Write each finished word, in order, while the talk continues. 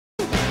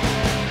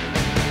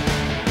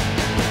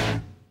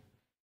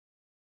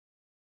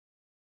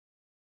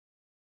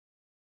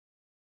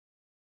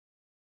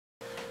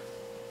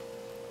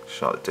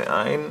Schalte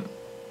ein,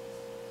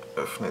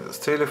 öffne das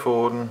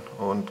Telefon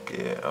und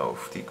gehe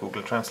auf die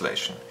Google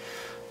Translation.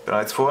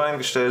 Bereits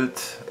voreingestellt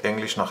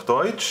Englisch nach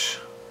Deutsch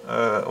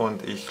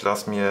und ich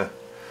lasse mir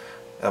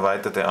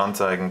erweiterte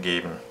Anzeigen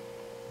geben.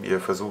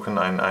 Wir versuchen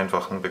einen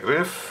einfachen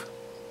Begriff.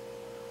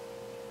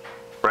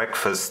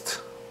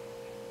 Breakfast.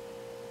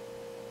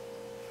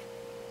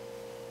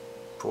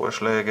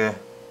 Vorschläge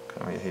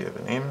können wir hier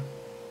übernehmen.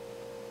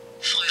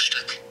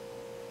 Frühstück.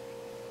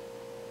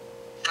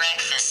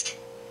 Breakfast.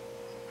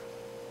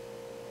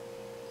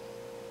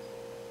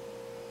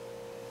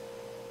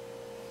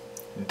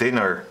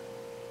 Dinner.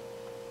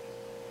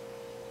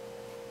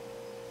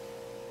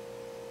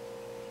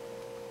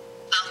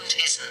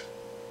 Abendessen.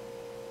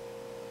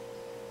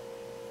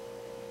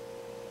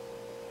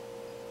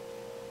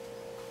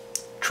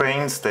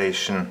 Train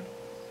station.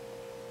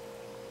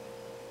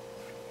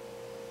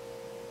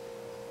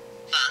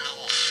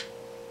 Bahnhof.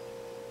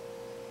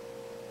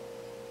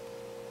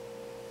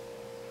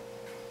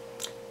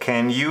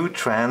 Can you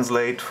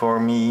translate for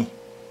me?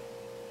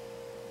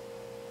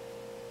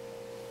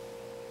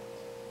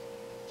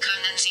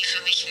 Können Sie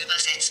für mich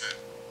übersetzen?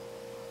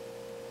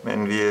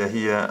 Wenn wir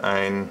hier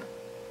ein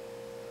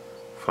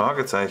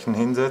Fragezeichen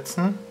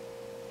hinsetzen,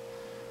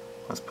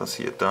 was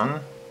passiert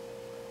dann?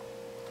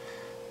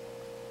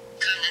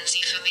 Können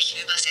Sie für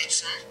mich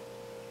übersetzen?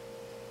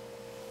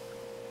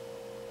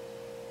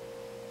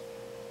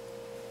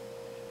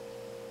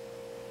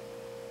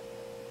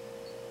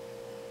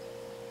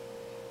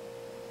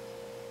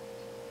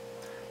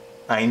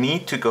 I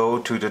need to go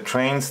to the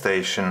train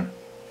station.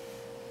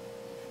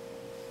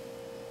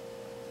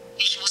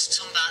 Ich muss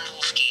zum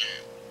Bahnhof gehen.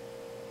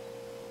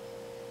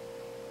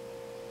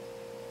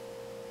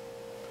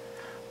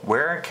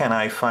 Where can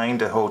I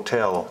find a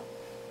hotel?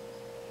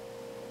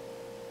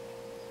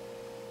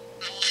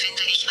 Wo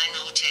finde ich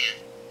ein Hotel?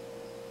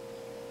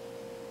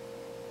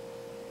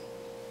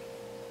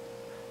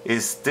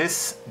 Is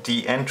this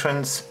the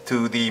entrance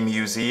to the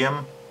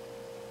museum?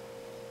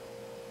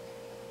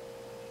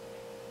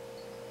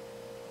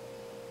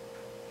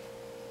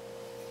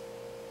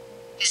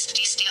 Ist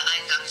dies der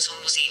Eingang zum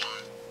Museum?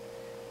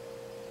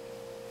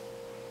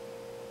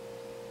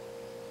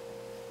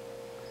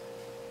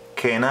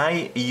 Can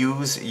I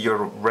use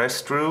your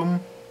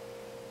restroom?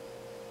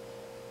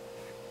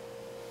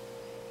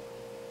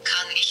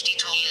 Kann ich die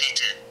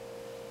Toilette?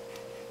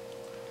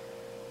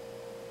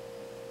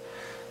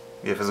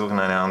 Wir versuchen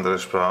eine andere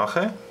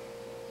Sprache.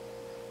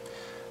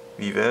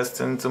 Wie wäre es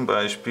denn zum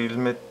Beispiel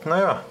mit,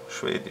 naja,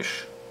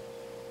 Schwedisch?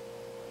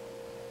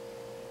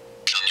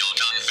 Kan jag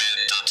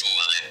använda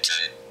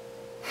toaletten?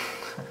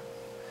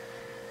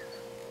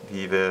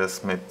 Wie wäre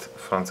es mit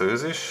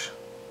Französisch?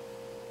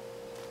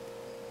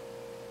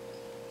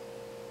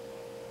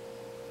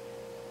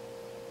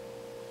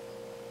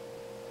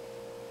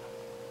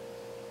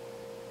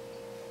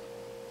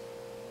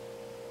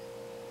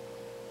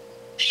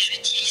 Puis-je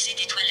utiliser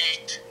des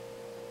toilettes?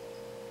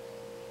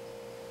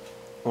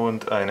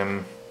 Und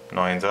einem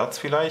neuen Satz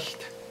vielleicht.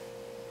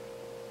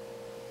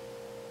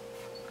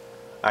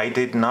 I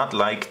did not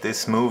like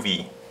this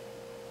movie.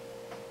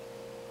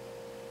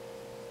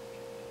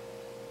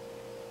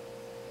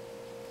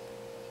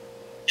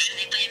 Je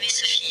n'ai pas aimé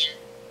ce film.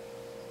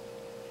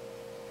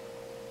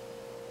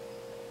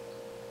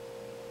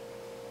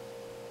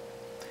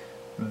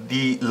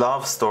 The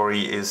love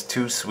story is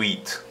too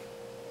sweet.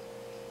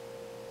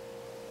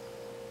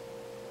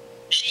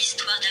 J'ai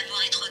histoire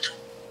d'amour et trop doux.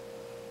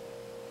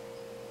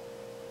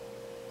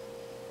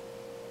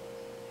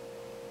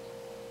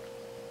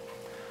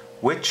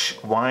 Which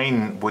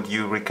wine would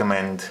you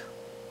recommend?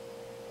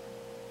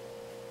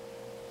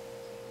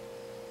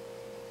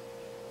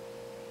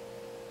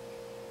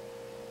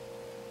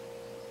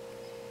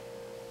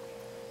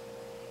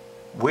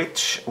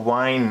 Which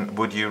wine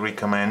would you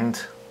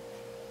recommend?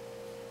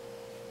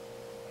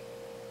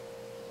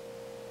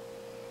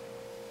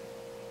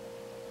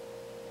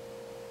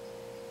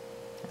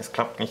 Es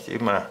klappt nicht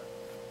immer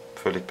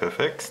völlig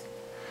perfekt.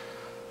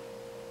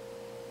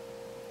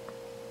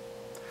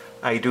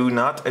 I do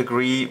not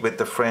agree with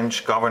the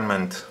French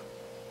government.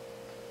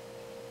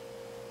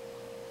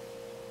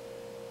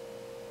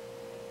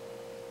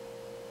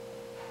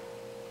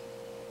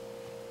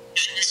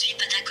 Je ne suis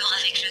pas d'accord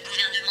avec le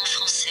gouvernement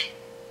français.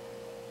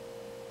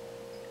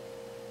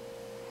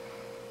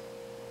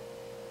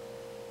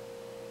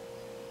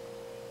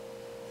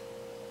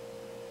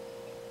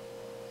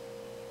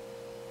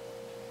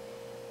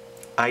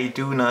 I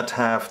do not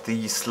have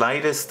the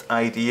slightest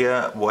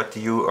idea what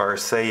you are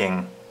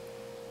saying.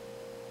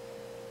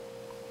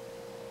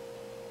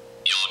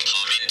 Jag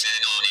har inte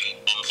en aning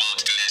om vad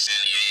du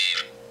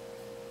säger.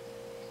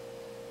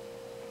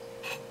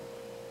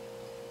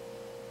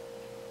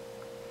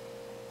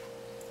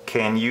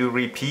 Can you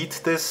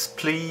repeat this,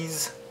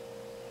 please?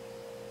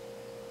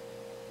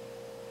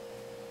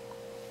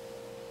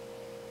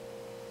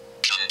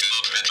 Kan du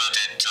upprepa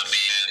detta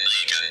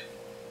vänligen?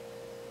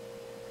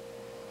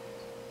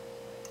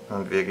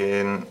 Und wir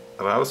gehen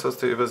raus aus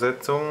der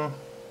Übersetzung.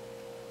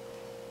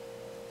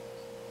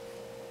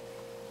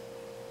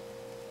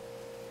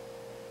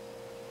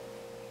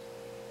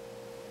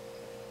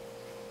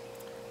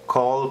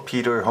 Call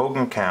Peter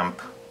Hogenkamp.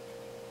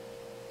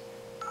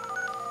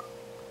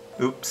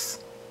 Ups.